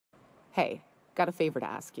Hey, got a favor to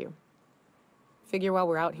ask you. Figure while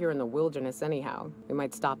we're out here in the wilderness anyhow, we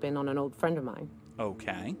might stop in on an old friend of mine.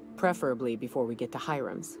 Okay. Preferably before we get to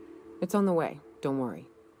Hiram's. It's on the way, don't worry.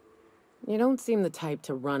 You don't seem the type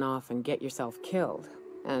to run off and get yourself killed,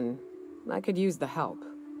 and I could use the help.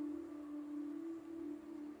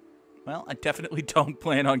 Well, I definitely don't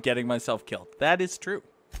plan on getting myself killed. That is true.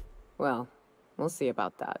 Well, we'll see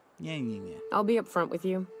about that. Yeah. I'll be upfront with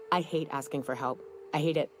you. I hate asking for help. I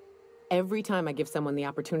hate it. Every time I give someone the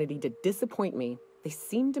opportunity to disappoint me, they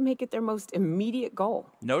seem to make it their most immediate goal.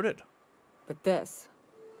 Noted. But this,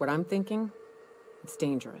 what I'm thinking, it's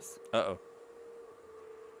dangerous. Uh-oh.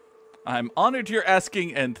 I'm honored you're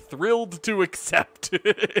asking and thrilled to accept.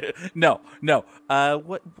 No.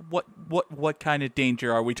 What kind of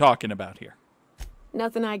danger are we talking about here?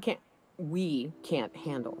 Nothing we can't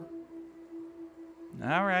handle.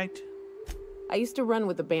 All right. I used to run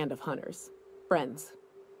with a band of hunters. Friends.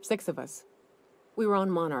 6 of us. We were on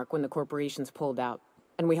Monarch when the corporations pulled out,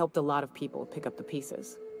 and we helped a lot of people pick up the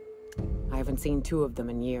pieces. I haven't seen 2 of them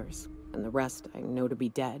in years, and the rest I know to be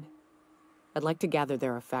dead. I'd like to gather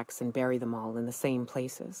their effects and bury them all in the same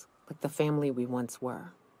places, like the family we once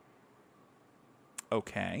were.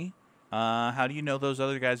 Okay. How do you know those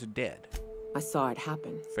other guys are dead? I saw it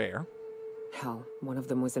happen. Fair. Hell, one of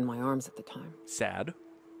them was in my arms at the time. Sad.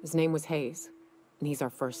 His name was Hayes, and he's our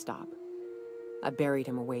first stop. I buried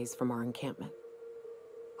him a ways from our encampment.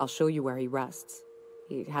 I'll show you where he rests.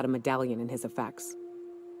 He had a medallion in his effects.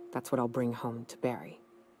 That's what I'll bring home to bury.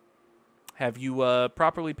 Have you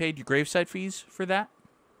properly paid your gravesite fees for that?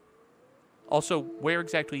 Also, where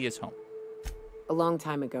exactly is home? A long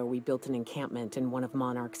time ago, we built an encampment in one of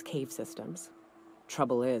Monarch's cave systems.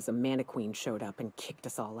 Trouble is, a Mantiqueen showed up and kicked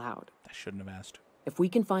us all out. I shouldn't have asked. If we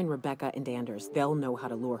can find Rebecca and Anders, they'll know how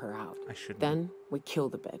to lure her out. I shouldn't. Then, we kill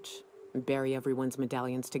the bitch and bury everyone's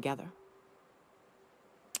medallions together.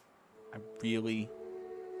 I really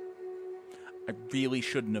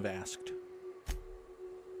shouldn't have asked.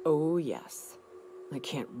 Oh, yes. I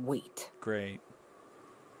can't wait. Great.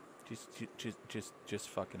 Just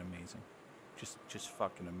fucking amazing. Just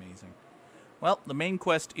fucking amazing. Well, the main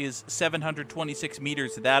quest is 726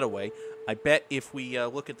 meters that away. I bet if we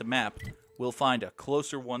look at the map, we'll find a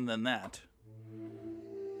closer one than that.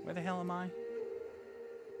 Where the hell am I?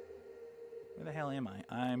 Where the hell am I?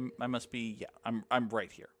 I must be, yeah, I'm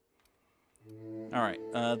right here. All right,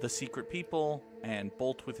 the secret people and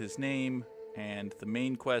Bolt with his name, and the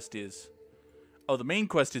main quest is, oh, the main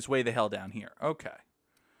quest is way the hell down here. Okay,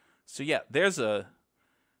 so yeah, there's a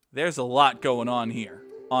lot going on here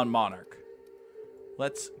on Monarch.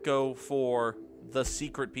 Let's go for the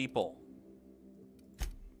secret people.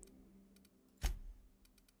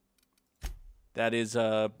 That is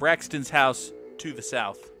Braxton's house to the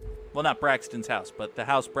south. Well, not Braxton's house, but the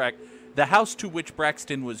house to which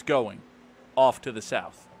Braxton was going, off to the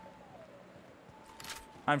south.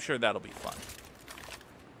 I'm sure that'll be fun.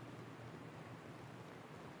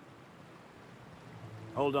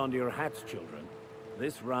 Hold on to your hats, children.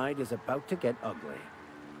 This ride is about to get ugly.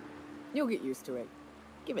 You'll get used to it.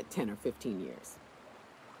 Give it 10 or 15 years.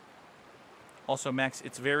 Also, Max,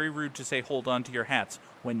 it's very rude to say hold on to your hats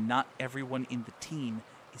when not everyone in the team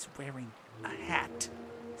is wearing a hat.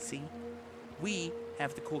 See? We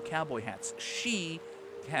have the cool cowboy hats. She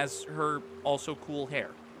has her also cool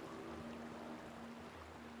hair.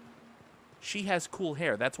 She has cool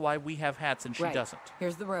hair. That's why we have hats and she doesn't.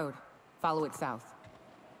 Here's the road. Follow it south.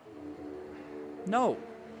 No.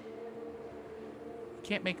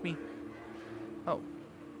 Can't make me... Oh.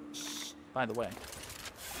 Shh. By the way.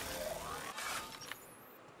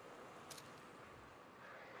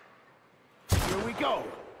 Here we go.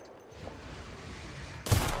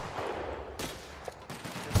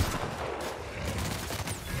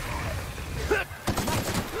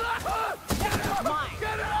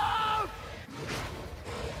 Get it out!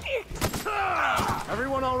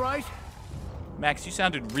 Everyone all right? Max, you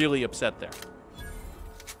sounded really upset there.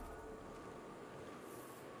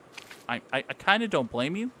 I kind of don't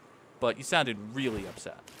blame you, but you sounded really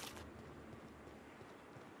upset.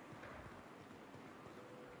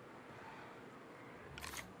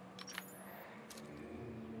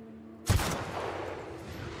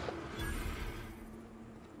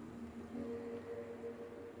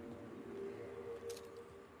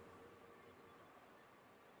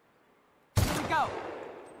 Here we go.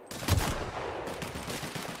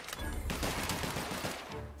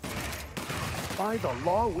 By the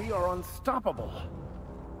law, we are unstoppable.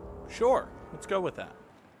 Sure, let's go with that.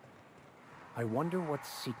 I wonder what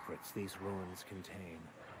secrets these ruins contain.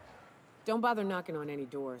 Don't bother knocking on any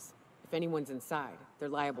doors. If anyone's inside, they're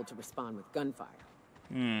liable to respond with gunfire.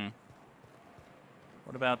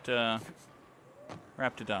 What about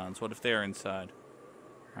Raptidons? What if they're inside?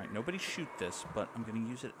 All right, nobody shoot this, but I'm going to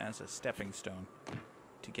use it as a stepping stone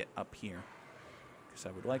to get up here. Because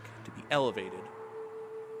I would like to be elevated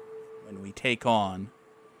when we take on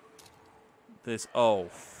this. Oh,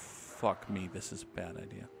 fuck me. This is a bad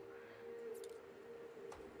idea.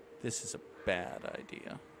 This is a bad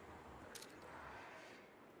idea.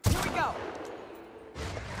 Here we go!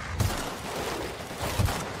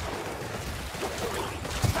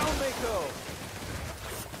 Down they go!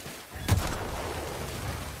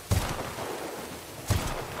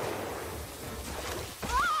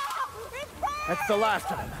 That's the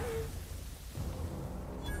last of them.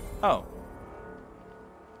 Oh.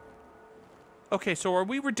 Okay, so are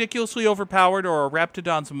we ridiculously overpowered, or are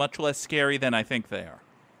Raptidons much less scary than I think they are?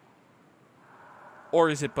 Or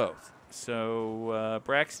is it both? So,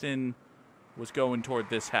 Braxton was going toward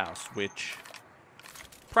this house, which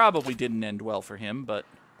probably didn't end well for him, but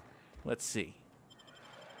let's see.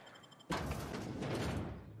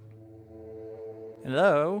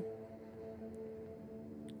 Hello?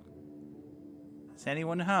 Is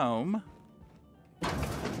anyone home?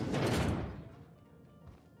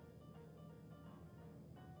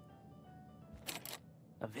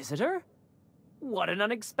 A visitor? What an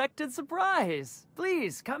unexpected surprise!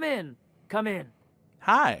 Please, come in. Come in.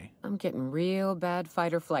 Hi. I'm getting real bad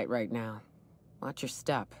fight or flight right now. Watch your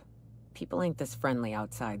step. People ain't this friendly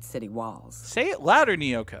outside city walls. Say it louder,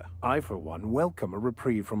 Nyoka. I, for one, welcome a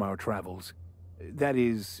reprieve from our travels. That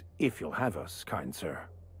is, if you'll have us, kind sir.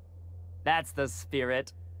 That's the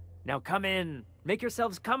spirit. Now come in. Make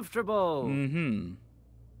yourselves comfortable. Mm-hmm.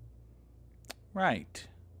 Right.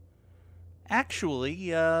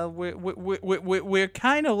 Actually, we're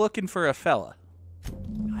kind of looking for a fella.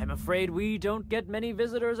 I'm afraid we don't get many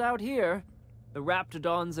visitors out here. The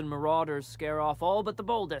Raptidons and Marauders scare off all but the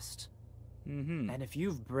boldest. Mm-hmm. And if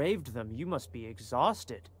you've braved them, you must be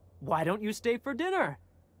exhausted. Why don't you stay for dinner?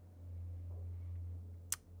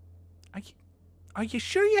 Are you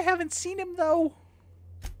sure you haven't seen him, though?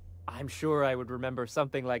 I'm sure I would remember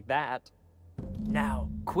something like that. Now,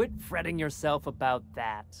 quit fretting yourself about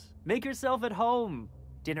that. Make yourself at home.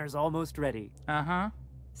 Dinner's almost ready. Uh-huh.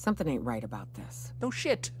 Something ain't right about this. No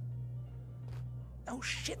shit. No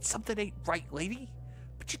shit, something ain't right, lady.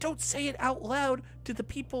 But you don't say it out loud to the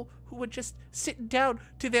people who are just sitting down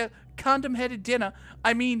to their condom-headed dinner.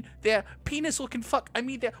 I mean, their penis-looking fuck. I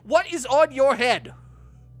mean, their... What is on your head?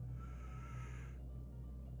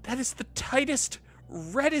 That is the tightest,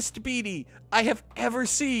 reddest beanie I have ever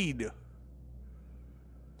seen.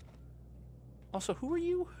 Also, who are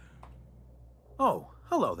you? Oh,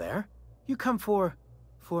 hello there. You come for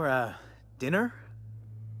dinner?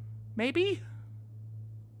 Maybe?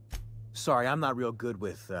 Sorry, I'm not real good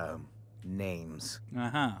with, names.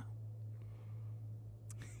 Uh-huh.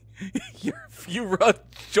 You run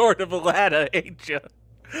short of a ladder, ain't you?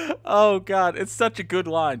 Oh, God, it's such a good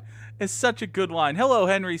line. It's such a good line. Hello,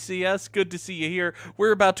 Henry C.S. Good to see you here.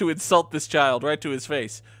 We're about to insult this child right to his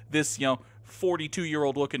face. This,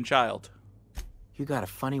 42-year-old looking child. You got a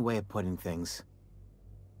funny way of putting things.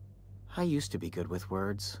 I used to be good with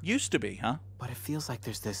words. Used to be, huh? But it feels like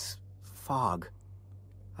there's this fog.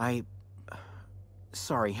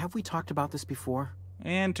 Sorry, have we talked about this before?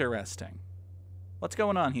 Interesting. What's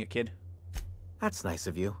going on here, kid? That's nice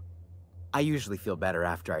of you. I usually feel better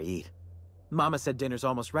after I eat. Mama said dinner's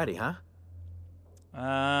almost ready, huh?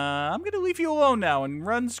 I'm gonna leave you alone now and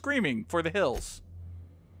run screaming for the hills.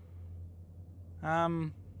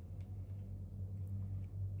 Hi,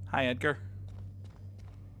 Edgar.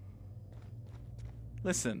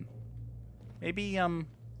 Listen. Maybe,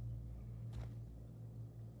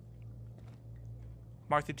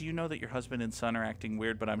 Martha, do you know that your husband and son are acting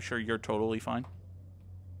weird, but I'm sure you're totally fine?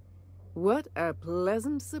 What a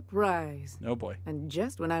pleasant surprise. Oh, boy. And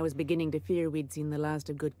just when I was beginning to fear we'd seen the last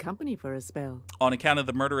of good company for a spell. On account of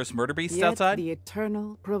the murderous murder beasts Yet outside? the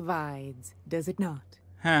Eternal provides, does it not?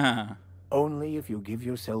 Ha. Only if you give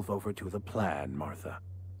yourself over to the plan, Martha.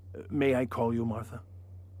 May I call you Martha?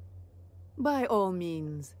 By all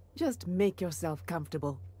means, just make yourself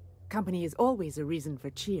comfortable. Company is always a reason for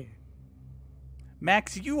cheer.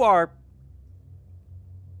 Max, you are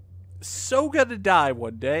so gonna die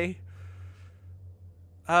one day.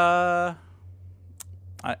 Yeah,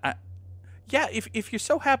 if you're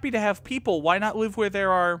so happy to have people, why not live where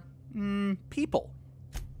there are, people?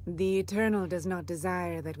 The Eternal does not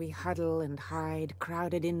desire that we huddle and hide,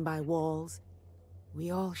 crowded in by walls. We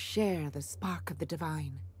all share the spark of the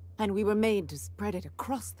divine, and we were made to spread it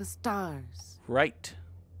across the stars. Right.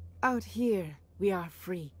 Out here, we are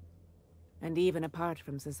free. And even apart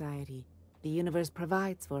from society, The universe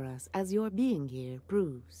provides for us, as your being here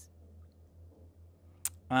proves.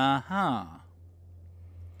 Uh-huh.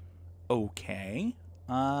 Okay.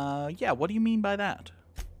 Yeah, what do you mean by that?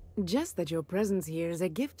 Just that your presence here is a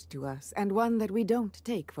gift to us, and one that we don't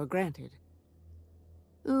take for granted.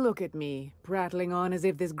 Look at me, prattling on as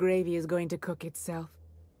if this gravy is going to cook itself.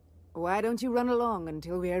 Why don't you run along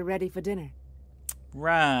until we are ready for dinner?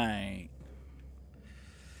 Right.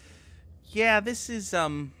 Yeah, this is,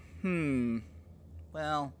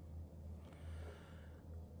 well...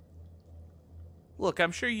 Look,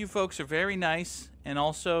 I'm sure you folks are very nice, and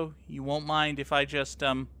also, you won't mind if I just,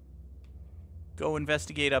 go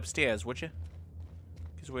investigate upstairs, would you?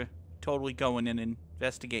 Because we're totally going in and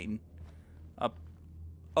investigating up...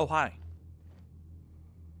 Oh, hi.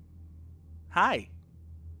 Hi.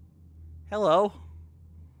 Hello.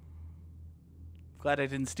 Glad I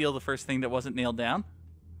didn't steal the first thing that wasn't nailed down.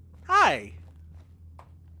 Hi.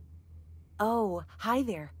 Oh, hi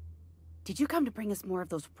there. Did you come to bring us more of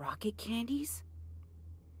those rocket candies?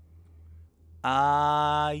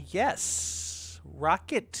 Yes.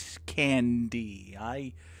 Rocket candy.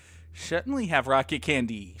 I certainly have rocket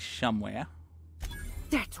candy somewhere.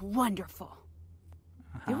 That's wonderful.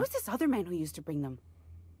 There was this other man who used to bring them.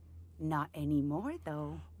 Not anymore,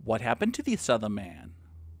 though. What happened to this other man?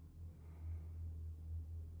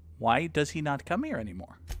 Why does he not come here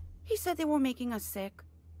anymore? He said they were making us sick.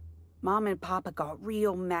 Mom and Papa got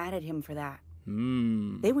real mad at him for that.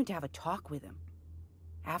 They went to have a talk with him.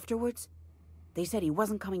 Afterwards, they said he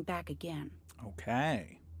wasn't coming back again.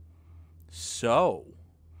 Okay. So,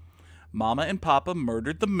 Mama and Papa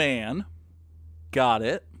murdered the man. Got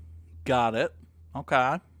it. Got it.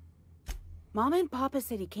 Okay. Mama and Papa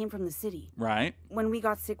said he came from the city. Right. When we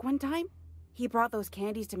got sick one time, he brought those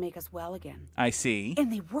candies to make us well again. I see.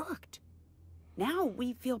 And they worked. Now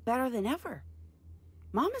we feel better than ever.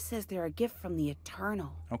 Mama says they're a gift from the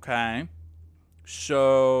Eternal. Okay.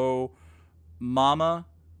 So, Mama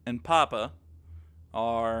and Papa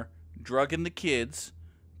are drugging the kids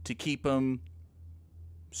to keep them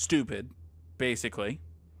stupid, basically.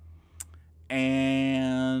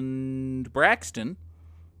 And Braxton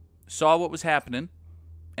saw what was happening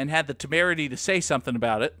and had the temerity to say something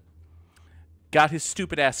about it. Got his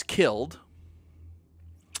stupid ass killed.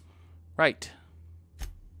 Right.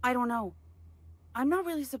 I don't know. I'm not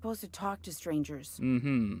really supposed to talk to strangers.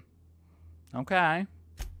 Okay.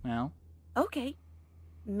 Well. Okay.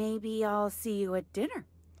 Maybe I'll see you at dinner.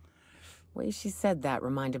 Way she said that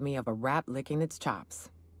reminded me of a rat licking its chops.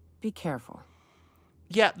 Be careful.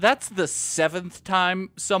 Yeah, that's the 7th time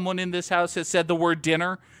someone in this house has said the word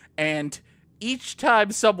dinner, and each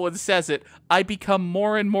time someone says it, I become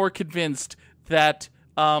more and more convinced that,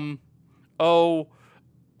 I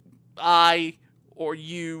or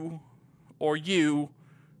you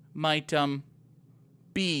might,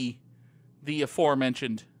 be the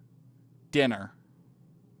aforementioned dinner.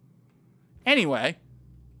 Anyway,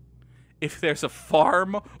 if there's a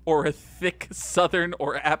farm or a thick southern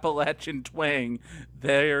or Appalachian twang,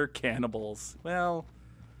 they're cannibals. Well,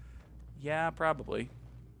 yeah, probably.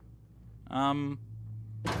 Don't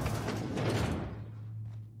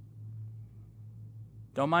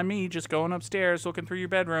mind me just going upstairs looking through your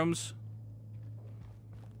bedrooms.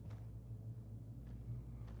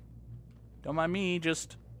 Don't mind me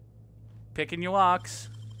just picking your locks.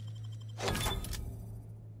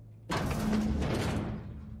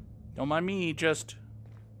 Don't mind me just...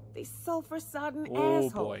 They sulfur-sodden Oh,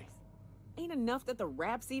 assholes. boy. Ain't enough that the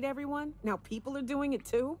raps eat everyone? Now people are doing it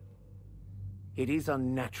too? It is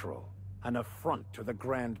unnatural, an affront to the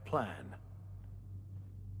grand plan.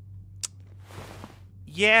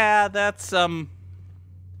 Yeah, that's,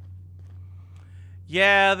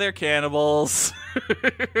 yeah, they're cannibals.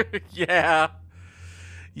 Yeah.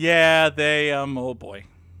 Yeah, they, oh boy.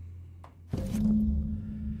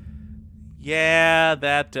 Yeah,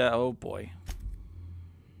 that, oh boy.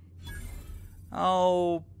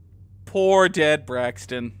 Oh, poor dead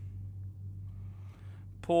Braxton.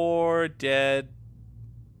 Poor dead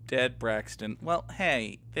Braxton. Well,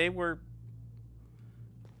 hey, they were...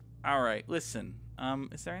 Alright, listen.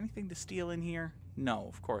 Is there anything to steal in here? No,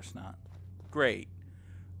 of course not. Great.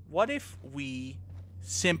 What if we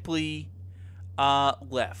simply,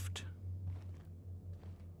 left?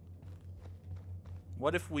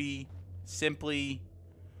 What if we simply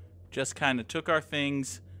just kind of took our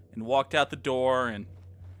things and walked out the door, and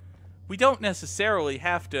we don't necessarily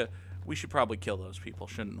have to... We should probably kill those people,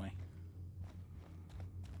 shouldn't we?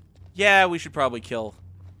 Yeah, we should probably kill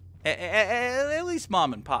at least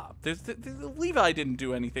Mom and Pop. Levi didn't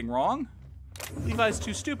do anything wrong. Levi's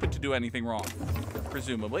too stupid to do anything wrong,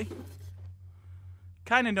 presumably.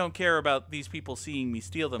 kind of don't care about these people seeing me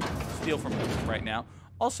steal from them right now.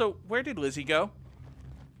 Also, where did Lizzie go?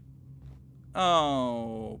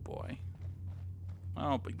 Oh, boy.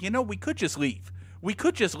 Oh, but you know, we could just leave. We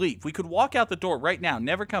could just leave. We could walk out the door right now,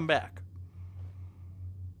 never come back.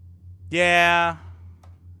 Yeah.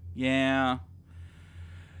 Yeah.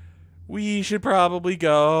 We should probably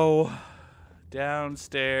go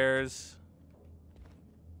downstairs.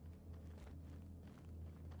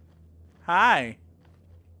 Hi.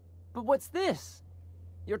 But what's this?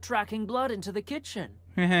 You're tracking blood into the kitchen.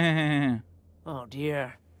 Oh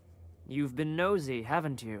dear. You've been nosy,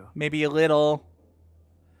 haven't you? Maybe a little.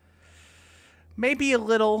 Maybe a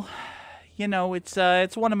little. You know, it's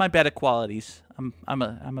one of my better qualities. I'm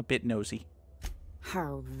a bit nosy.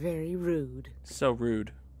 How very rude. So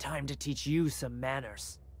rude. Time to teach you some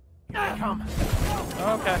manners. Here I come.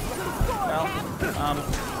 Okay. Well,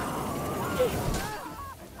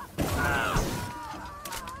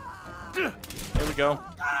 there we go.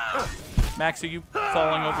 Max, are you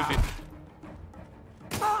falling over the...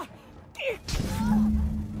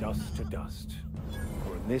 Dust to dust.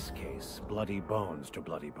 Or in this case, bloody bones to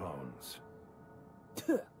bloody bones.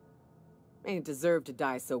 Ain't deserve to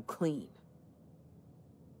die so clean.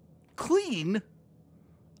 Clean?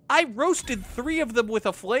 I roasted 3 of them with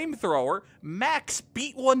a flamethrower. Max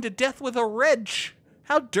beat one to death with a wrench.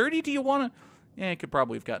 How dirty do you want to... Yeah, it could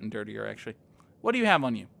probably have gotten dirtier, actually. What do you have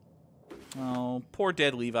on you? Oh, poor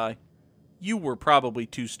dead Levi. You were probably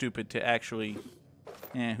too stupid to actually...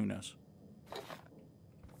 who knows.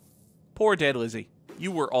 Poor dead Lizzie.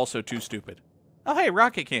 You were also too stupid. Oh, hey,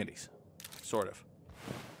 rocket candies. Sort of.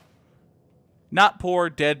 Not poor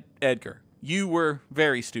dead Edgar. You were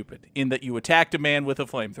very stupid in that you attacked a man with a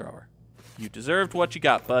flamethrower. You deserved what you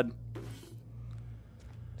got, bud.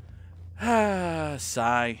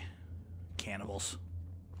 Sigh. Cannibals.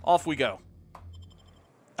 Off we go.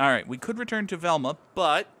 Alright, we could return to Velma,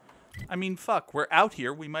 but, I mean, fuck, we're out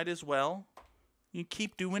here. We might as well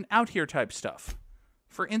keep doing out here type stuff.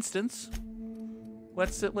 For instance,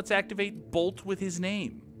 let's activate Bolt with his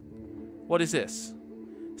name. What is this?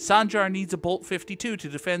 Sanjar needs a Bolt 52 to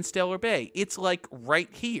defend Stellar Bay. It's like right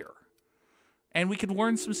here. And we can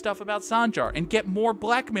learn some stuff about Sanjar and get more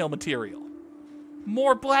blackmail material.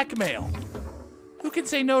 More blackmail. Who can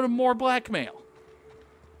say no to more blackmail?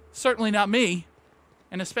 Certainly not me.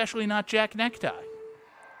 And especially not Jack Necktie.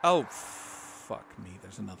 Oh, fuck me.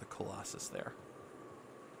 There's another Colossus there.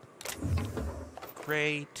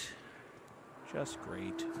 Great. Just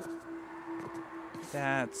great.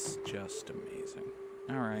 That's just amazing.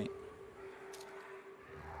 Alright.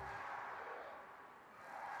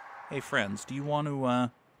 Hey, friends, do you want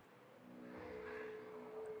to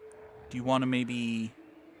maybe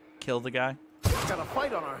kill the guy? Got a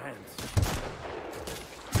fight on our hands.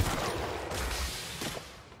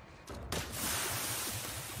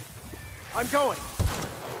 I'm going.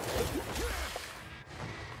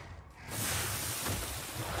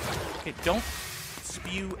 Okay, don't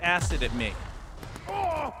spew acid at me.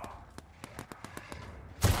 Oh!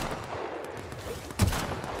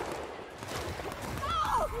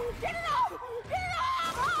 Get it off! Get it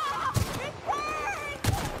off! Ah! It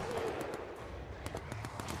burns!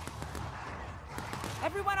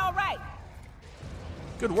 Everyone all right?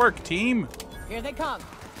 Good work, team. Here they come.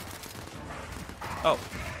 Oh.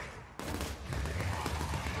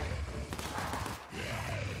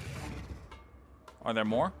 Are there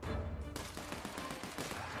more?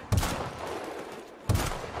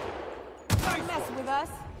 Don't mess with us.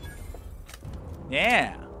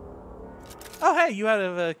 Yeah. Oh, hey, you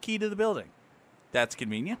have a key to the building. That's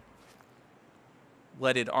convenient.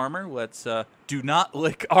 Leaded armor. Let's, do not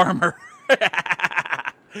lick armor.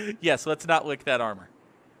 Yes, let's not lick that armor.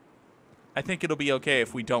 I think it'll be okay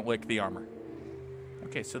if we don't lick the armor.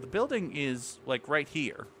 Okay, so the building is, like, right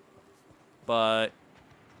here. But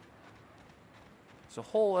it's a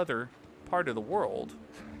whole other part of the world.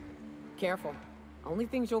 Careful. Only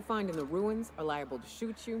things you'll find in the ruins are liable to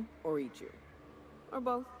shoot you or eat you. Or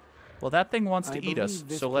both. Well, that thing wants to I eat us, believe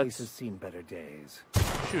this so place let's has seen better days.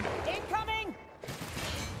 shoot it. Incoming!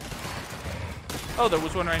 Oh, there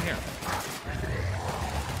was one right here.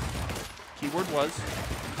 Keyword was.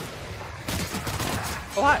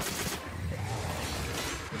 Oh, hi.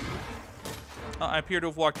 I appear to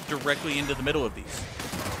have walked directly into the middle of these.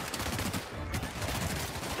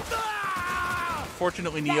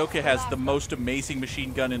 Fortunately, Nyoka has the most amazing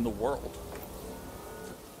machine gun in the world.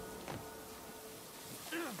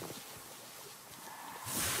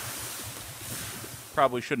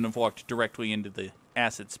 Probably shouldn't have walked directly into the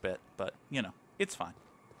acid spit, but, you know, it's fine.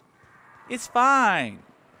 It's fine.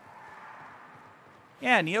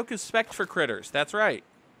 Yeah, Nyoka's spec for critters. That's right.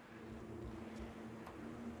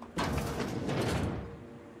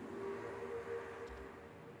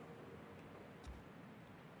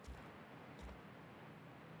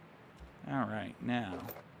 All right, now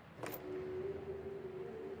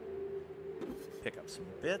pick up some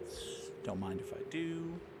bits. Don't mind if I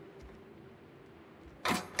do.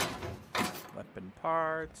 Weapon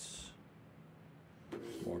parts.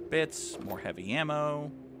 More bits, more heavy ammo,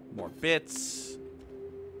 more bits.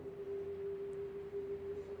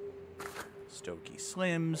 Stogie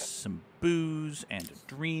Slims, some booze and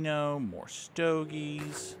Adreno, more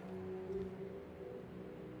stogies.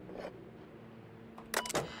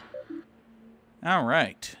 All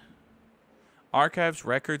right. Archives,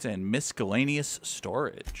 records, and miscellaneous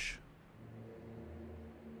storage.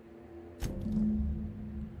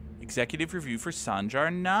 Executive review for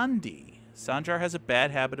Sanjar Nandi. Sanjar has a bad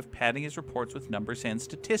habit of padding his reports with numbers and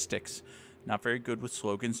statistics. Not very good with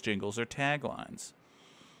slogans, jingles, or taglines.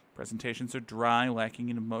 Presentations are dry, lacking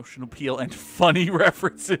in emotional appeal, and funny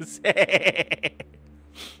references.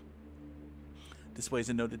 Displays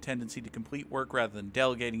a noted tendency to complete work rather than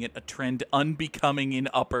delegating it, a trend unbecoming in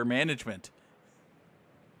upper management.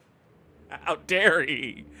 How dare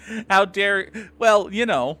he? How dare he? Well, you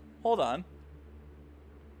know, hold on.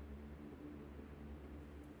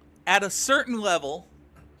 At a certain level,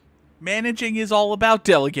 managing is all about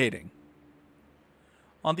delegating.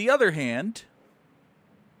 On the other hand,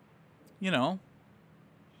 you know,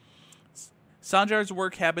 Sanjar's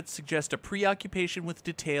work habits suggest a preoccupation with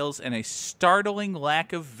details and a startling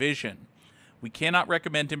lack of vision. We cannot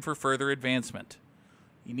recommend him for further advancement.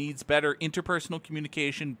 He needs better interpersonal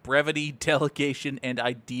communication, brevity, delegation, and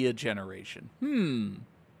idea generation.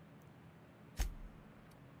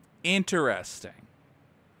 Interesting.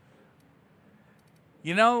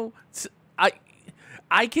 You know,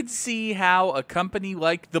 I could see how a company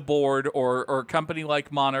like the board or a company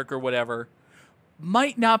like Monarch or whatever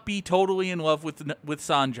might not be totally in love with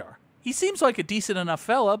Sanjar. He seems like a decent enough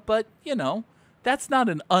fella, but, you know, that's not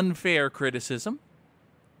an unfair criticism.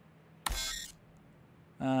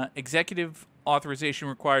 Executive authorization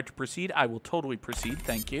required to proceed. I will totally proceed.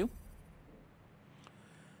 Thank you.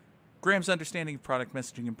 Graham's understanding of product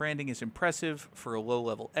messaging and branding is impressive for a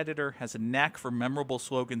low-level editor, has a knack for memorable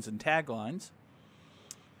slogans and taglines.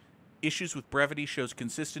 Issues with brevity shows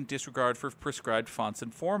consistent disregard for prescribed fonts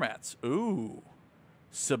and formats. Ooh.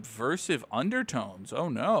 Subversive undertones. Oh,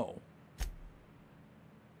 no.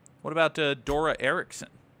 What about Dora Erickson?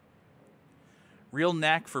 Real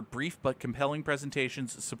knack for brief but compelling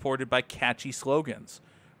presentations supported by catchy slogans.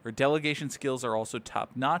 Her delegation skills are also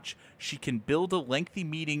top-notch. She can build a lengthy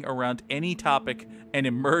meeting around any topic and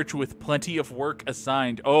emerge with plenty of work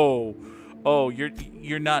assigned. Oh,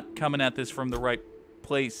 you're not coming at this from the right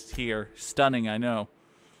place here. Stunning, I know.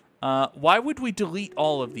 Why would we delete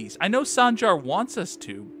all of these? I know Sanjar wants us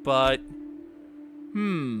to, but...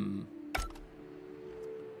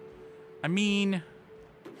 I mean...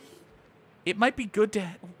 It might be good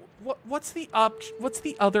to... What's the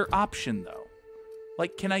other option, though?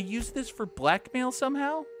 Like, can I use this for blackmail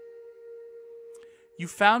somehow? You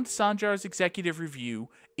found Sanjar's executive review.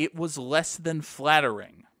 It was less than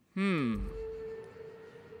flattering. Maybe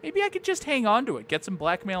I could just hang on to it, get some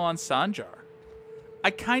blackmail on Sanjar. I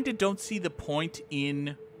kind of don't see the point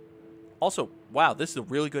in... Also, wow, this is a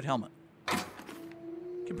really good helmet.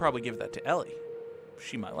 Can probably give that to Ellie.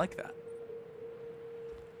 She might like that.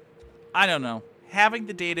 I don't know. Having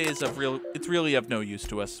the data is it's really of no use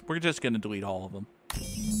to us. We're just going to delete all of them.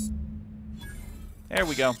 There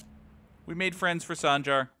we go. We made friends for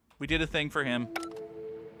Sanjar. We did a thing for him.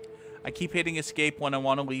 I keep hitting escape when I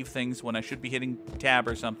want to leave things when I should be hitting tab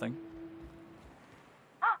or something.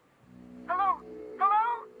 Hello?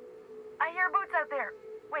 Hello? I hear boots out there.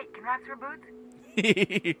 Wait, can rats wear boots?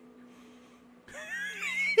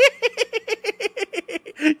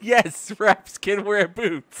 Yes, raps can wear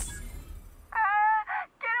boots. Get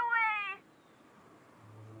away!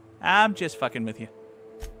 I'm just fucking with you.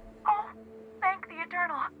 Oh, thank the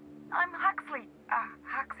Eternal. I'm Huxley.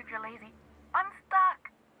 Hux if you're lazy. I'm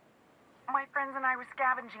stuck. My friends and I were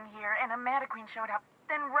scavenging here, and a Meta Queen showed up.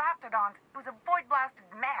 Then Raptidons. It was a void-blasted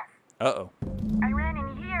mess. Uh-oh. I ran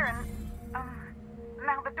in here, and,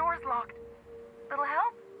 now the door's locked. Little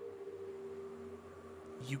help?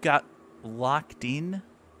 You got locked in?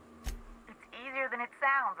 It's easier than it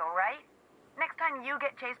sounds, all right? Next time you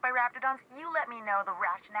get chased by Raptidons, you let me know the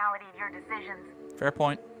rationality of your decisions. Fair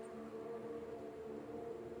point.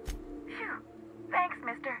 Phew. Thanks,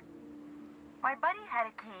 mister. My buddy had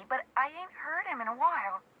a key, but I ain't heard him in a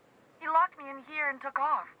while. He locked me in here and took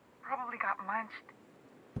off. Probably got munched.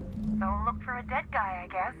 So look for a dead guy, I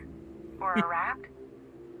guess. Or a rat.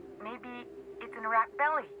 Maybe it's in a rat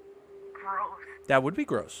belly. Gross. That would be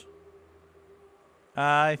gross.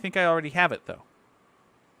 I think I already have it, though.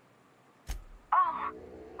 Oh,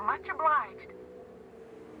 much obliged.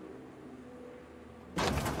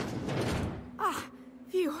 Ah,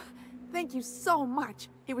 phew. Thank you so much.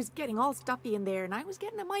 It was getting all stuffy in there, and I was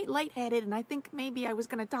getting a mite lightheaded, and I think maybe I was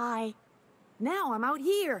gonna die. Now I'm out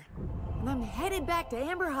here, and I'm headed back to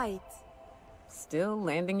Amber Heights. Still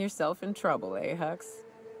landing yourself in trouble, eh, Hux?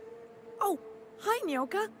 Oh, hi,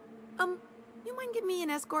 Nyoka. You mind giving me an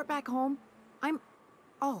escort back home?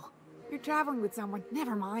 Oh, you're traveling with someone.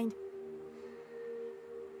 Never mind.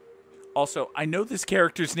 Also, I know this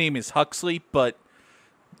character's name is Huxley, but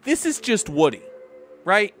this is just Woody,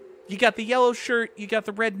 right? You got the yellow shirt, you got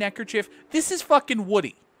the red neckerchief. This is fucking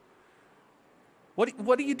Woody.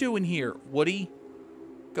 What are you doing here, Woody?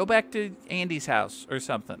 Go back to Andy's house or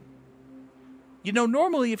something. You know,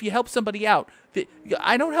 normally if you help somebody out,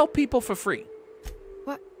 I don't help people for free.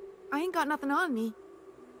 But I ain't got nothing on me.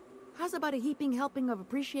 How's about a heaping helping of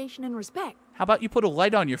appreciation and respect? How about you put a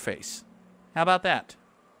light on your face? How about that?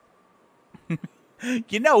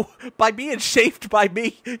 You know, by being shaped by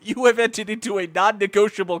me, you have entered into a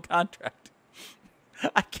non-negotiable contract.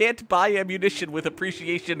 I can't buy ammunition with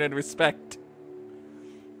appreciation and respect.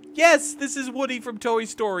 Yes, this is Woody from Toy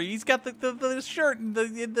Story. He's got the shirt and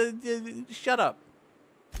the shut up.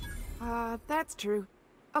 That's true.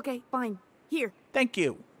 Okay, fine. Here. Thank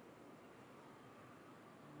you.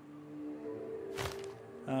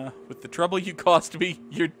 With the trouble you cost me,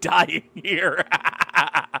 you're dying here.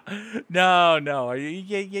 No.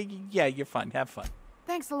 Yeah, you're fine. Have fun.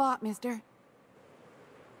 Thanks a lot, mister.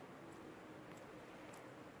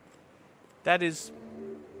 That is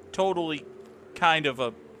totally kind of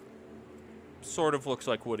a... Sort of looks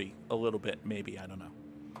like Woody. A little bit, maybe. I don't know.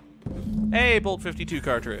 Hey, Bolt 52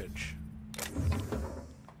 cartridge.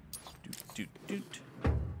 Doot.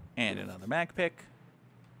 And another mag pick.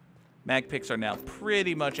 Mag picks are now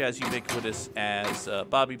pretty much as ubiquitous as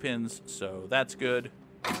bobby pins, so that's good.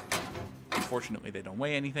 Unfortunately, they don't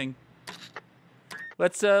weigh anything.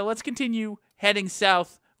 Let's continue heading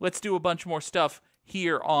south. Let's do a bunch more stuff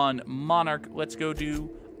here on Monarch. Let's go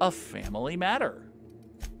do a family matter.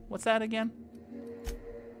 What's that again?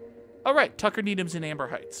 All right, Tucker Needham's in Amber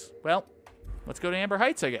Heights. Well, let's go to Amber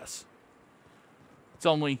Heights, I guess. It's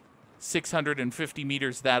only 650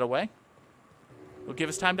 meters that away. It'll give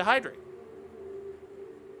us time to hydrate.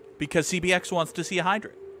 Because CBX wants to see a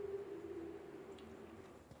hydrate.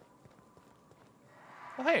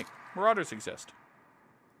 Well, hey, Marauders exist.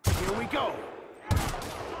 Here we go.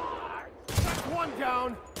 One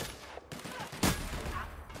down.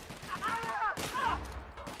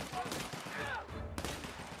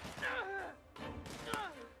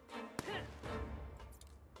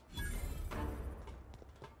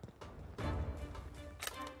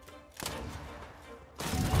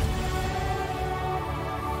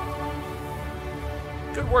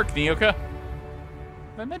 Good work, Nyoka.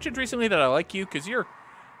 I mentioned recently that I like you because you're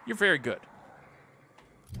very good.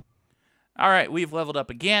 All right, we've leveled up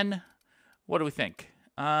again. What do we think?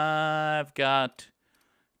 I've got...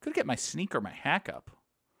 Could get my sneak or my hack up.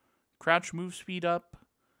 Crouch move speed up.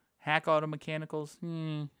 Hack auto mechanicals.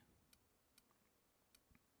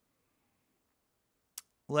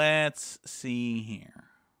 Let's see here.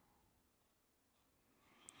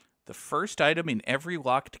 The first item in every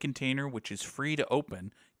locked container which is free to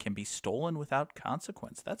open can be stolen without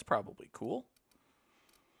consequence. That's probably cool.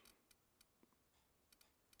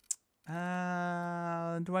 Do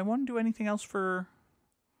I want to do anything else for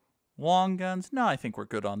long guns? No, I think we're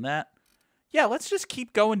good on that. Yeah, let's just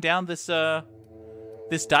keep going down this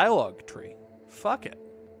this dialogue tree. Fuck it.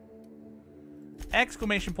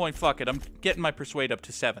 Exclamation point, fuck it. I'm getting my persuade up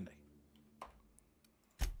to 70.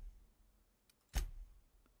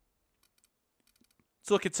 Let's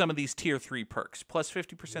look at some of these tier 3 perks. Plus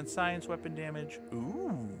 50% science weapon damage.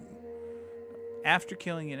 Ooh. After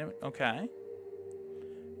killing an enemy. Okay.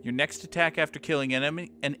 Your next attack after killing an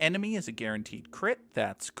enemy is a guaranteed crit.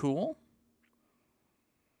 That's cool.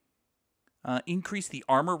 Increase the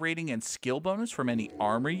armor rating and skill bonus from any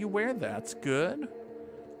armor you wear. That's good.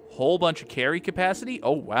 Whole bunch of carry capacity.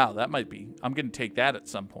 Oh, wow. That might be... I'm going to take that at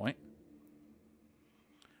some point.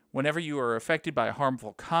 Whenever you are affected by a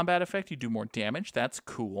harmful combat effect, you do more damage. That's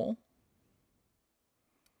cool.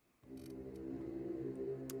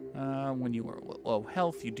 When you are low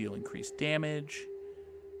health, you deal increased damage.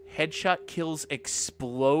 Headshot kills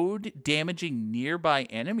explode, damaging nearby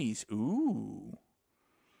enemies. Ooh.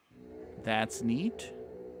 That's neat.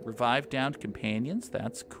 Revive downed companions.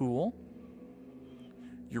 That's cool.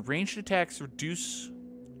 Your ranged attacks reduce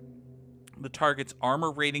the target's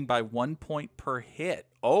armor rating by 1 point per hit.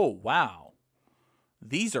 Oh, wow.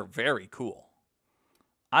 These are very cool.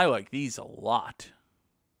 I like these a lot.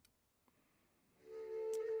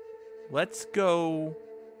 Let's go...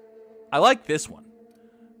 I like this one.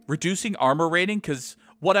 Reducing armor rating, because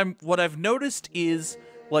what I've noticed is,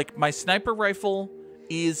 like, my sniper rifle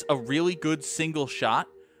is a really good single shot,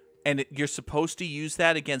 and you're supposed to use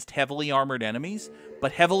that against heavily armored enemies,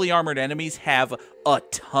 but heavily armored enemies have a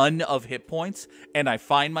ton of hit points, and I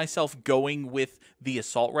find myself going with the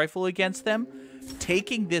assault rifle against them.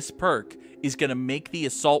 Taking this perk is going to make the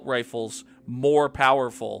assault rifles more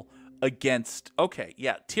powerful against... Okay,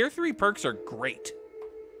 yeah, tier 3 perks are great.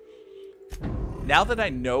 Now that I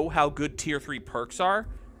know how good tier 3 perks are,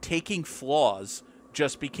 taking flaws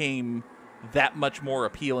just became that much more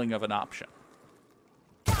appealing of an option.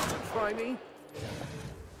 Try me.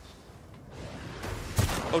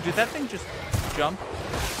 Oh, did that thing just jump?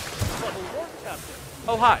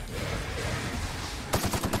 Oh, hi.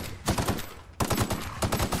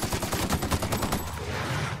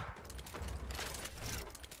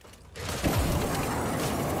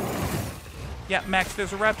 Yeah, Max,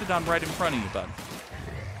 there's a Raptidon right in front of you, bud.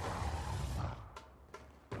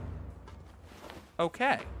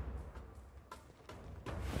 Okay.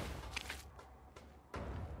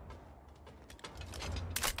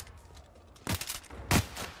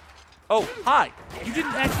 Oh, hi! You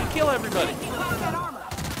didn't actually kill everybody!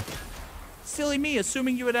 Silly me,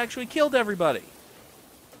 assuming you had actually killed everybody.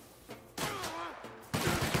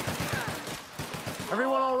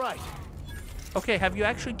 Everyone all right? Okay, have you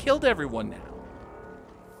actually killed everyone now?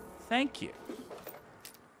 Thank you.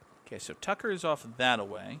 Okay, so Tucker is off that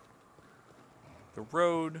away. The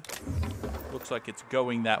road looks like it's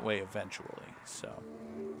going that way eventually, so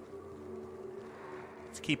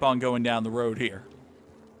let's keep on going down the road here.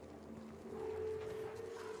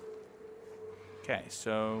 Okay,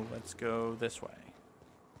 so let's go this way.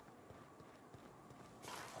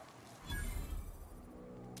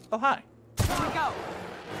 Oh, hi. Here we go.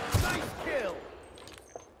 Nice kill.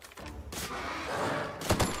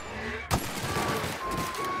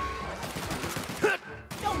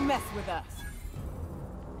 Don't mess with us.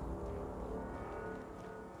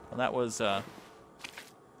 Well, that was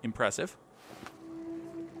impressive.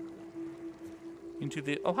 Into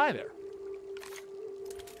the... Oh, hi there.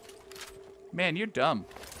 Man, you're dumb.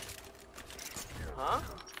 Huh?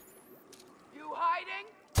 You hiding?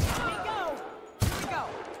 Here we go. Here we go.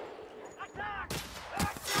 Attack!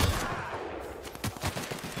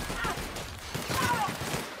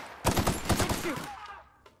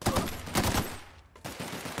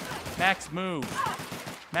 Max, move.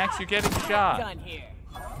 Max, you're getting shot. Done here.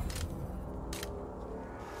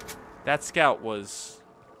 That scout was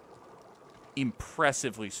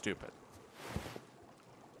impressively stupid.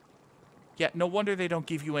 Yeah, no wonder they don't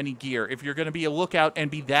give you any gear if you're going to be a lookout and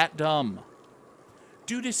be that dumb.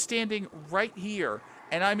 Dude is standing right here,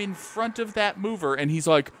 and I'm in front of that mover, and he's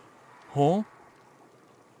like, huh?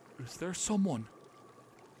 Is there someone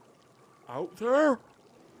out there?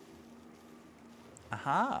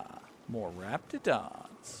 Aha, more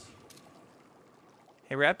Raptidons.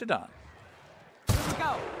 Hey, Raptidon. Here we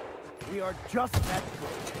go. We are just that good.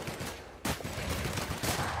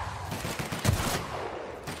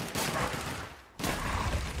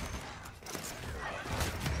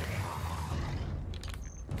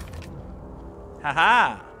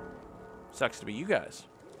 Haha! Sucks to be you guys.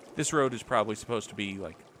 This road is probably supposed to be,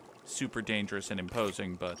 like, super dangerous and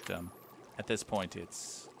imposing, but at this point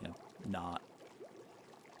it's, you know, not.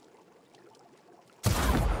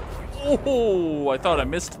 Oh, I thought I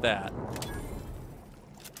missed that.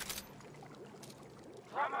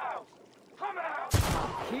 Come out! Come out!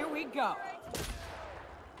 Here we go.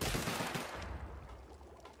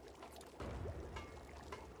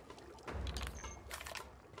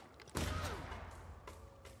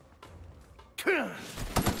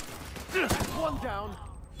 One down.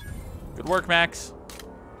 Good work, Max.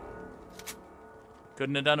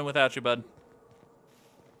 Couldn't have done it without you, bud.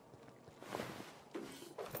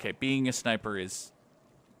 Okay, being a sniper is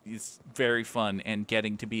very fun and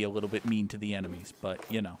getting to be a little bit mean to the enemies, but,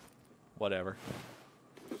 you know, whatever.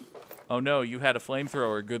 Oh no, you had a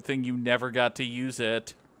flamethrower. Good thing you never got to use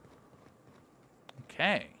it.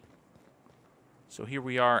 Okay. So here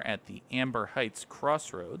we are at the Amber Heights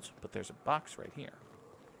crossroads, but there's a box right here.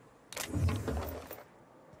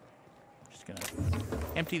 Just gonna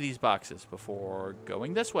empty these boxes before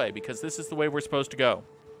going this way, because this is the way we're supposed to go.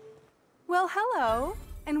 Well, hello,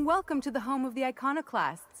 and welcome to the home of the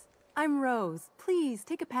iconoclasts. I'm Rose. Please,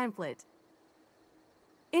 take a pamphlet.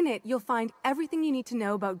 In it, you'll find everything you need to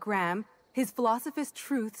know about Graham, his philosophist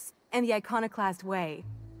truths, and the iconoclast way.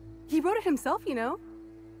 He wrote it himself, you know.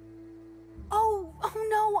 Oh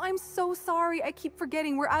no, I'm so sorry. I keep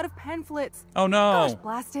forgetting. We're out of pamphlets. Oh no. Gosh,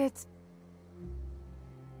 blast it.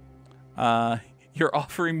 You're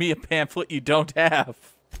offering me a pamphlet you don't have.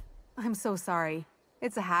 I'm so sorry.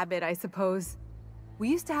 It's a habit, I suppose. We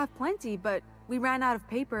used to have plenty, but we ran out of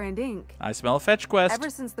paper and ink. I smell a fetch quest. Ever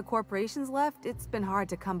since the corporations left, it's been hard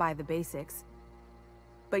to come by the basics.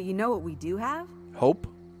 But you know what we do have? Hope.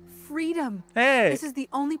 Freedom. Hey. This is the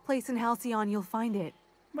only place in Halcyon you'll find it.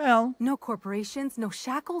 Well. No corporations, no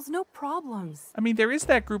shackles, no problems. I mean, there is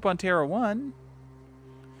that group on Terra 1.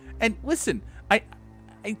 And listen,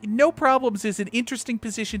 no problems is an interesting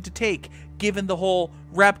position to take, given the whole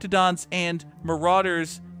Raptidons and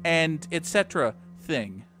Marauders and etc.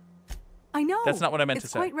 thing. I know. That's not what I meant to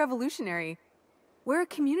say. It's quite revolutionary. We're a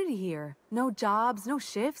community here. No jobs, no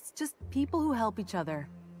shifts, just people who help each other.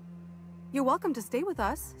 You're welcome to stay with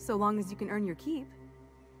us, so long as you can earn your keep.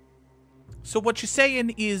 So what you're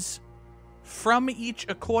saying is, from each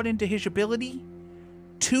according to his ability,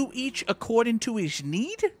 to each according to his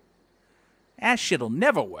need? That shit'll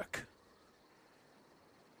never work.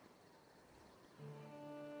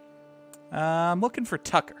 I'm looking for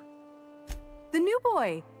Tucker. The new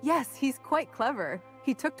boy. Yes, he's quite clever.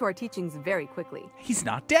 He took to our teachings very quickly. He's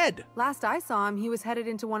not dead. Last I saw him, he was headed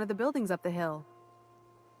into one of the buildings up the hill.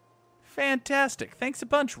 Fantastic. Thanks a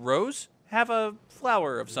bunch, Rose. Have a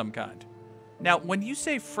flower of some kind. Now, when you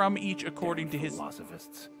say from each according to his...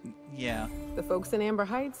 Philosophists. Yeah. The folks in Amber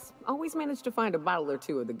Heights always manage to find a bottle or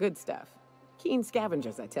two of the good stuff. Keen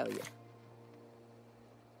scavengers, I tell you.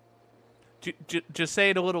 Just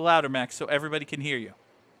say it a little louder, Max, so everybody can hear you.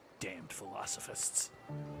 Damned philosophists.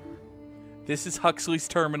 This is Huxley's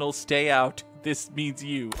terminal. Stay out. This means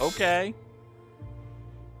you. Okay.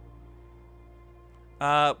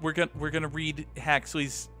 We're gonna read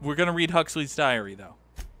Huxley's diary, though.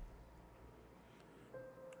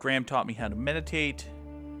 Graham taught me how to meditate.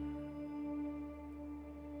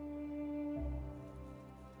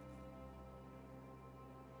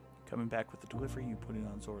 Coming back with the delivery, you put it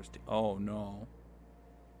on Zora's... Oh, no.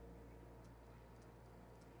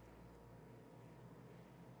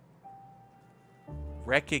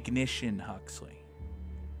 Recognition, Huxley.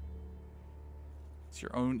 It's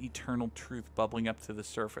your own eternal truth bubbling up to the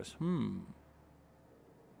surface. I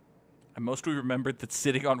mostly remembered that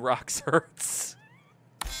sitting on rocks hurts.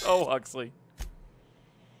 Oh, Huxley.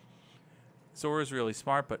 Zora's really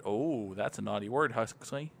smart, but... Oh, that's a naughty word,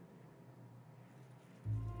 Huxley.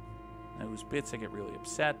 Those bits, I get really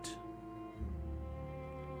upset.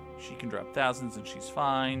 She can drop thousands and she's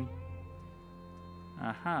fine.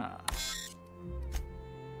 Aha.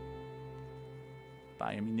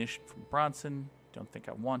 Buy ammunition from Bronson. Don't think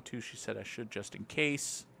I want to. She said I should just in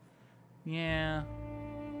case. Yeah.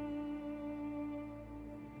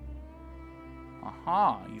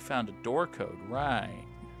 Aha, you found a door code, right.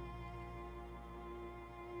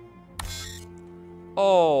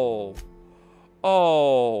 Oh,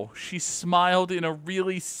 she smiled in a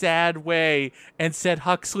really sad way and said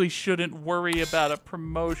Huxley shouldn't worry about a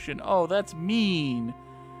promotion. Oh, that's mean.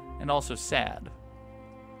 And also sad.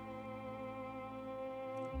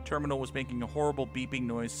 Terminal was making a horrible beeping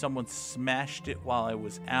noise. Someone smashed it while I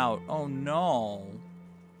was out. Oh, no.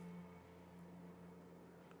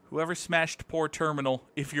 Whoever smashed poor Terminal,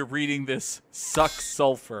 if you're reading this, sucks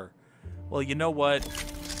sulfur. Well, you know what?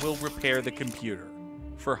 We'll repair the computer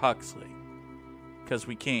for Huxley. Because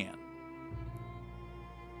we can.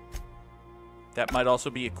 That might also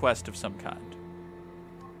be a quest of some kind.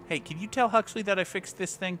 Hey, can you tell Huxley that I fixed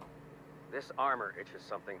this thing? This armor itches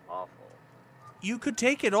something awful. You could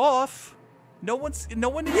take it off. No one is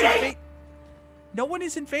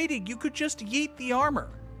invading. You could just yeet the armor.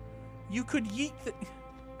 You could yeet the...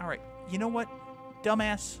 All right, you know what,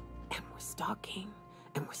 dumbass? And we're stalking.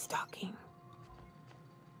 And we're stalking.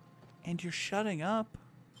 And you're shutting up.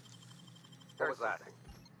 What was that?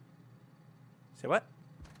 Say what?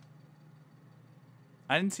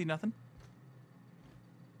 I didn't see nothing.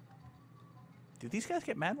 Do these guys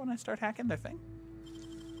get mad when I start hacking their thing?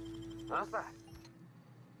 How's that?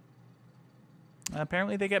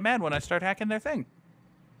 Apparently they get mad when I start hacking their thing.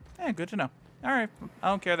 Eh, good to know. All right, I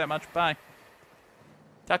don't care that much. Bye.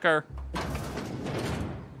 Tucker.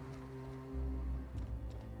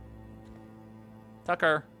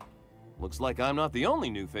 Tucker. Looks like I'm not the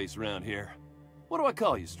only new face around here. What do I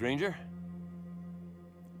call you, stranger?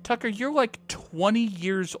 Tucker, you're like 20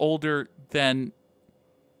 years older than...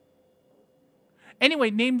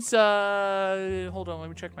 Anyway, name's, hold on, let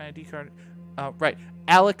me check my ID card. Right,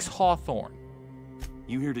 Alex Hawthorne.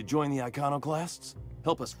 You here to join the Iconoclasts?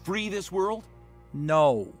 Help us free this world?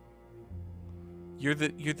 No. You're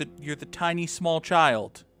the tiny small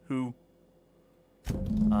child who...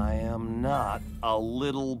 I am not a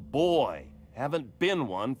little boy. Haven't been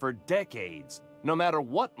one for decades, no matter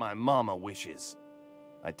what my mama wishes.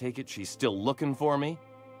 I take it she's still looking for me?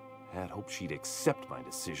 Had hoped she'd accept my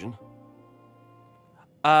decision.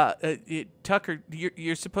 Tucker,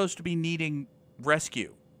 you're supposed to be needing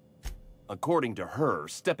rescue. According to her,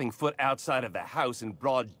 stepping foot outside of the house in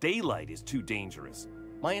broad daylight is too dangerous.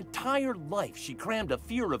 My entire life, she crammed a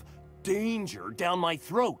fear of danger down my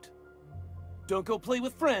throat. Don't go play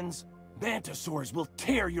with friends. Mantisaurs will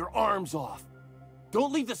tear your arms off.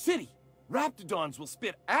 Don't leave the city. Raptidons will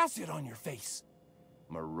spit acid on your face.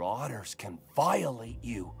 Marauders can violate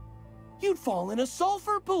you. You'd fall in a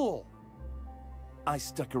sulfur pool. I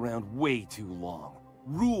stuck around way too long,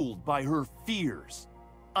 ruled by her fears.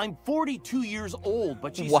 I'm 42 years old,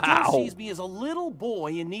 but she still sees me as a little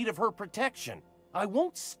boy in need of her protection. I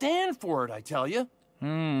won't stand for it, I tell you.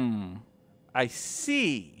 I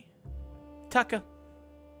see. Tucker,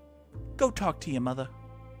 go talk to your mother.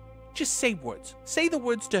 Just say words. Say the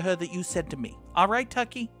words to her that you said to me. All right,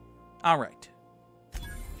 Tucky? All right.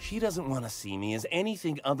 She doesn't want to see me as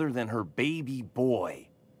anything other than her baby boy.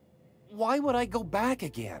 Why would I go back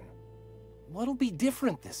again? What'll be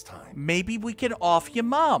different this time? Maybe we can off your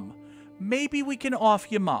mom. Maybe we can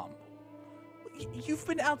off your mom. You've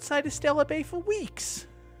been outside of Stella Bay for weeks.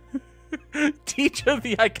 Teach her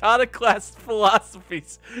the iconoclast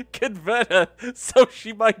philosophies. Convert her so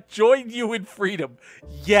she might join you in freedom.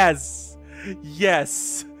 Yes.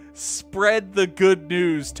 Yes. Spread the good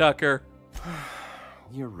news, Tucker.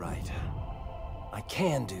 You're right. I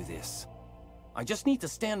can do this. I just need to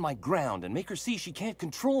stand my ground and make her see she can't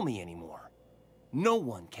control me anymore. No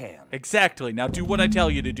one can. Exactly. Now do what I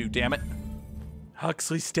tell you to do, damn it.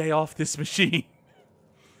 Huxley, stay off this machine.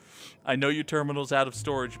 I know your terminal's out of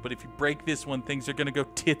storage, but if you break this one, things are gonna go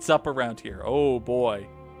tits up around here. Oh, boy.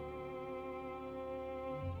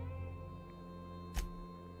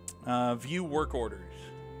 View work orders.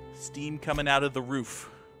 Steam coming out of the roof.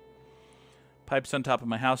 Pipes on top of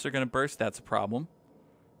my house are gonna burst. That's a problem.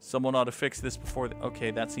 Someone ought to fix this before...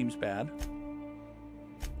 Okay, that seems bad.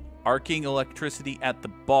 Arcing electricity at the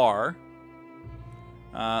bar.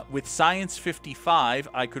 With Science 55,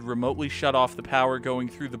 I could remotely shut off the power going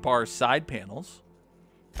through the bar's side panels.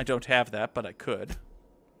 I don't have that, but I could.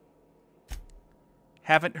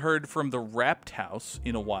 Haven't heard from the Wrapped House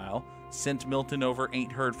in a while. Sent Milton over,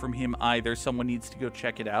 ain't heard from him either. Someone needs to go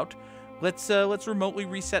check it out. Let's remotely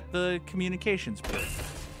reset the communications board.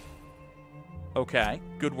 Okay,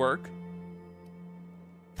 good work.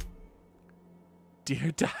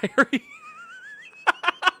 Dear Diary.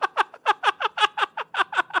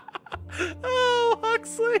 Oh,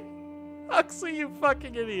 Huxley. Huxley, you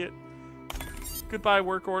fucking idiot. Goodbye,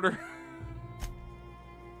 work order.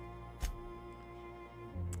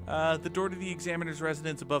 The door to the examiner's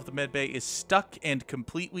residence above the med bay is stuck and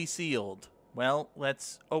completely sealed. Well,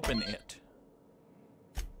 let's open it.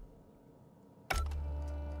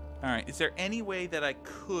 Alright, is there any way that I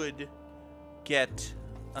could get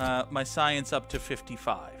my science up to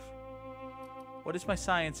 55? What is my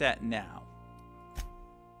science at now?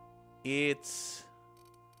 It's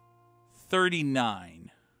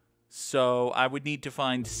 39. So I would need to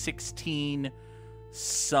find 16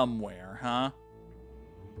 somewhere, huh?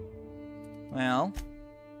 Well,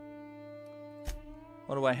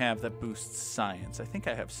 what do I have that boosts science? I think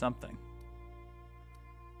I have something.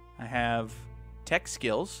 I have tech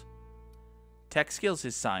skills. Tech skills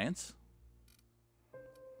is science.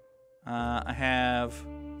 I have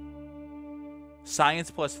science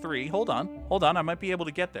plus 3. Hold on. Hold on. I might be able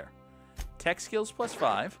to get there. Tech skills plus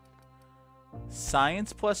 5.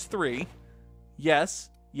 Science plus 3. Yes.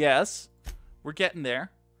 Yes. We're getting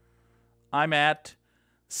there. I'm at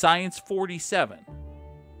science 47.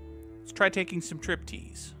 Let's try taking some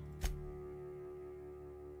triptease.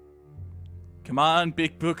 Come on,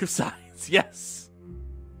 big book of science. Yes.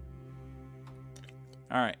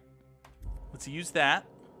 All right. Let's use that.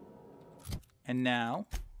 And now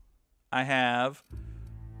I have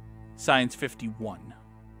science 51.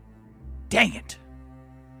 Dang it.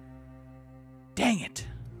 Dang it.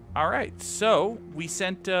 All right. So we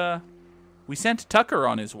sent Tucker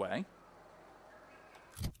on his way.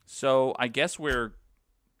 So I guess we're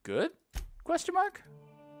good? Question mark?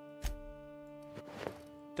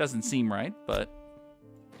 Doesn't seem right, but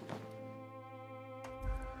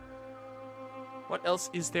what else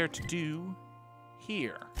is there to do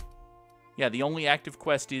here? Yeah, the only active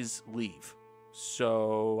quest is leave.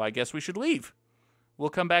 So I guess we should leave. We'll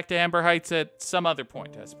come back to Amber Heights at some other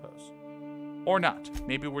point, I suppose. Or not.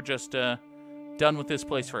 Maybe we're just done with this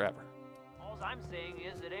place forever. All I'm saying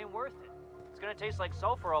is it ain't worth it. It's gonna taste like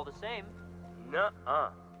sulfur all the same. Nuh-uh.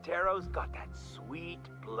 Taro's got that sweet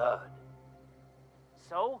blood.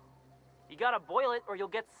 So? You gotta boil it or you'll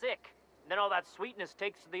get sick. Then all that sweetness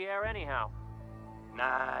takes to the air anyhow.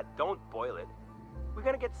 Nah, don't boil it. We're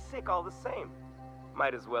gonna get sick all the same.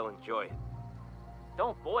 Might as well enjoy it.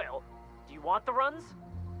 Don't boil? Do you want the runs?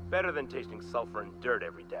 Better than tasting sulfur and dirt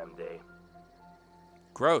every damn day.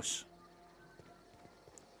 Gross.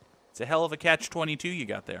 It's a hell of a catch-22 you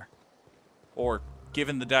got there. Or,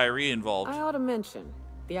 given the diarrhea involved. I ought to mention,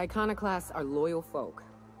 the Iconoclasts are loyal folk.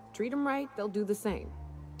 Treat them right, they'll do the same.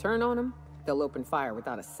 Turn on them, they'll open fire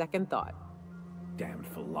without a second thought. Damned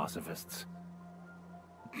philosophists.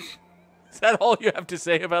 Is that all you have to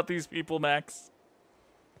say about these people, Max?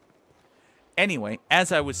 Anyway,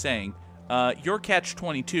 as I was saying, your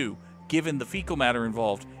catch-22, given the fecal matter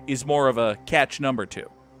involved, is more of a catch number 2.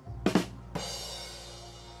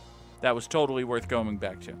 That was totally worth going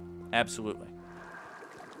back to. Absolutely.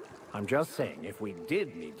 I'm just saying, if we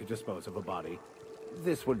did need to dispose of a body,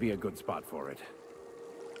 this would be a good spot for it.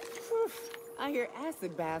 I hear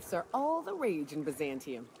acid baths are all the rage in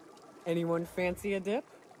Byzantium. Anyone fancy a dip?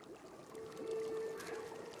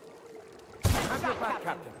 Have your back,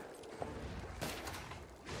 Captain.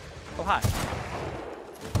 Oh, hi.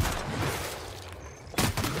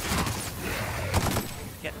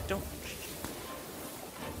 Yeah, don't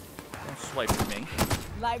swipe at me.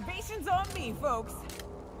 Libations on me, folks.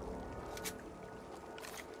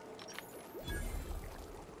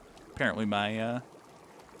 Apparently my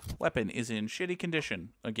weapon is in shitty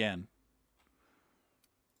condition again.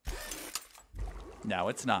 Now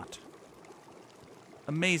it's not.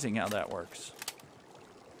 Amazing how that works.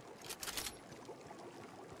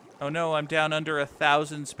 Oh no, I'm down under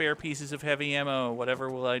 1,000 spare pieces of heavy ammo.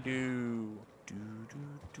 Whatever will I do?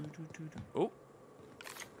 Oh.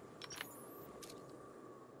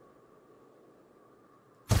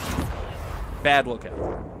 Bad lookout.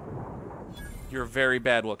 You're a very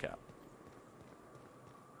bad lookout.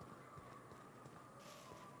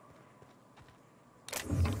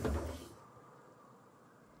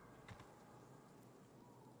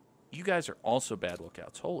 You guys are also bad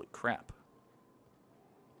lookouts. Holy crap.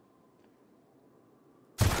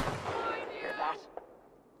 Hear that?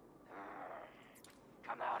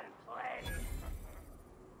 Come out and play.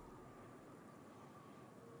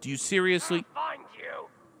 Do you seriously... I'll find you.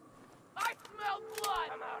 I smell blood.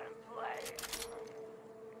 Come out and play.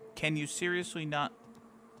 Can you seriously not...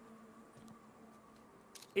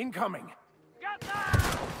 Incoming. Got that!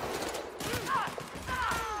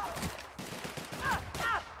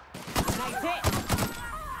 Nice hit.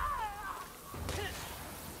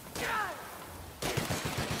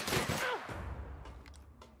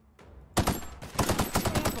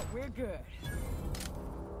 But we're good.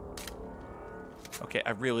 Okay,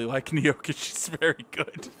 I really like Nyoka. She's very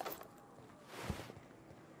good.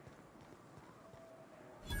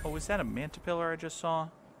 Oh, is that a mantipillar I just saw?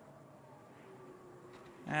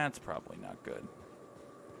 That's probably not good.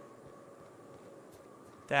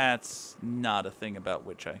 That's not a thing about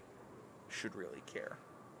which I should really care.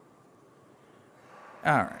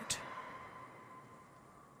 Alright.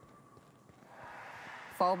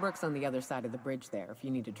 Fallbrook's on the other side of the bridge there if you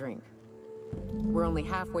need a drink. We're only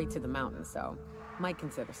halfway to the mountain, so might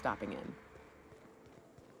consider stopping in.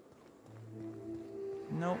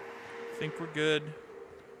 Nope. Think we're good.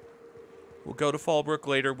 We'll go to Fallbrook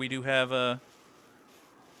later. We do have a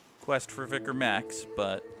quest for Vicar Max,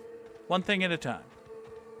 but one thing at a time.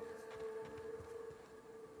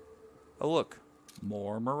 Oh, look.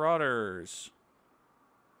 More marauders.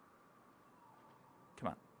 Come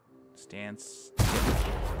on. Stand still.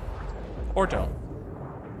 Or don't.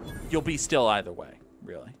 You'll be still either way,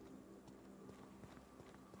 really.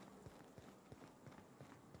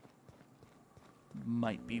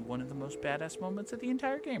 Might be one of the most badass moments of the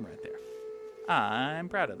entire game right there. I'm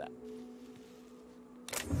proud of that.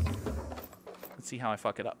 Let's see how I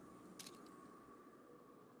fuck it up.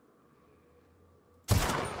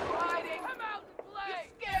 Hiding. Come out and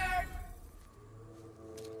play. You're scared.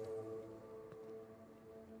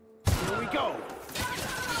 Here we go.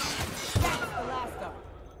 That's the last of 'em.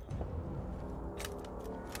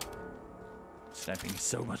 Sniping is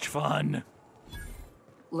so much fun.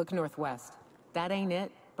 Look northwest. That ain't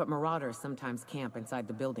it, but marauders sometimes camp inside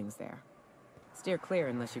the buildings there. Steer clear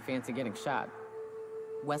unless you fancy getting shot.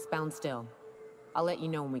 Westbound still. I'll let you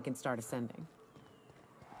know when we can start ascending.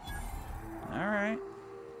 Alright.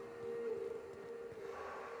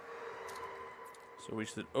 So we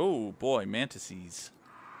should... Oh, boy, mantises.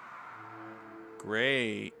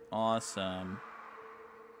 Great. Awesome.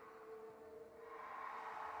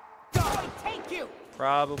 Take you!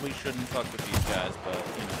 Probably shouldn't fuck with these guys, but,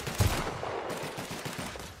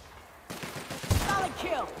 Solid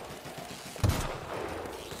kill!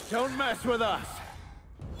 Don't mess with us!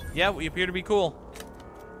 Yeah, we appear to be cool.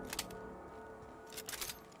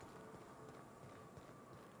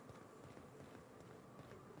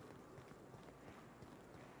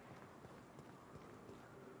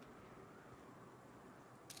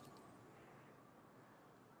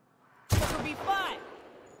 This will be fun!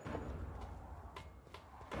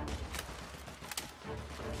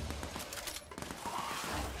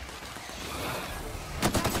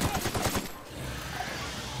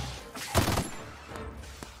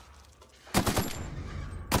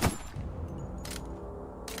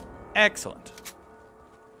 Excellent.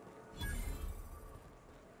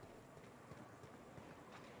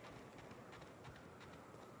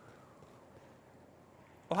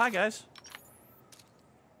 Oh, hi, guys.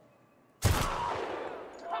 Come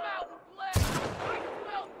out and play! I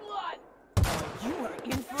smell blood! You are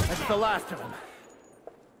in for it. That's the last of them.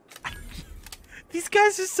 These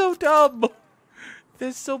guys are so dumb.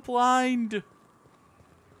 They're so blind.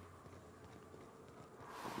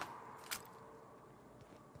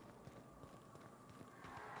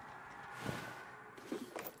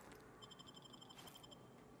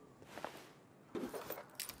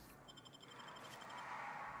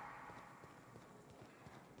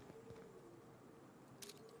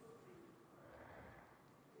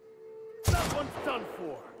 That one's done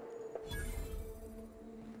for.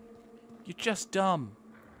 You're just dumb.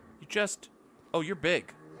 You just... Oh, you're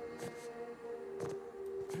big.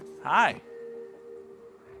 Hi.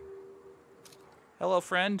 Hello,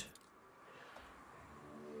 friend.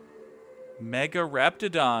 Mega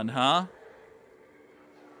Raptidon, huh?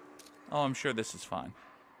 Oh, I'm sure this is fine.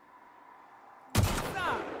 I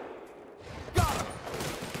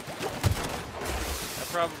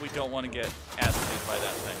probably don't want to get ass-kicked by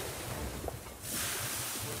that thing.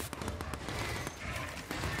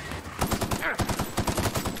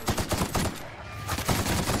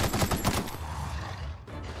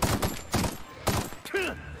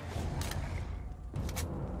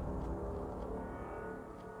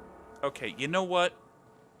 Okay, you know what?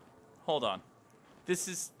 Hold on.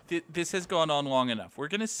 This has gone on long enough. We're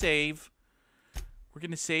gonna save. We're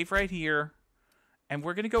gonna save right here, and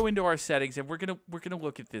we're gonna go into our settings, and we're gonna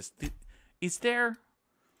look at this. Is there?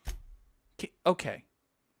 Okay.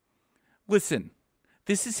 Listen,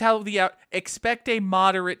 this is how expect a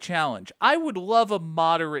moderate challenge. I would love a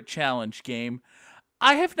moderate challenge game.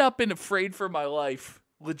 I have not been afraid for my life,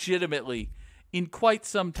 legitimately, in quite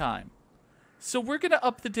some time. So we're going to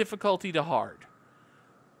up the difficulty to hard.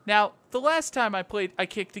 Now, the last time I played, I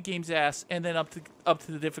kicked the game's ass and then up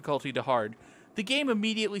to the difficulty to hard. The game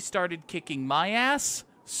immediately started kicking my ass,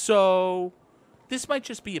 so this might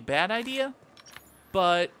just be a bad idea,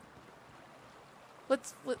 but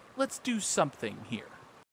let's do something here.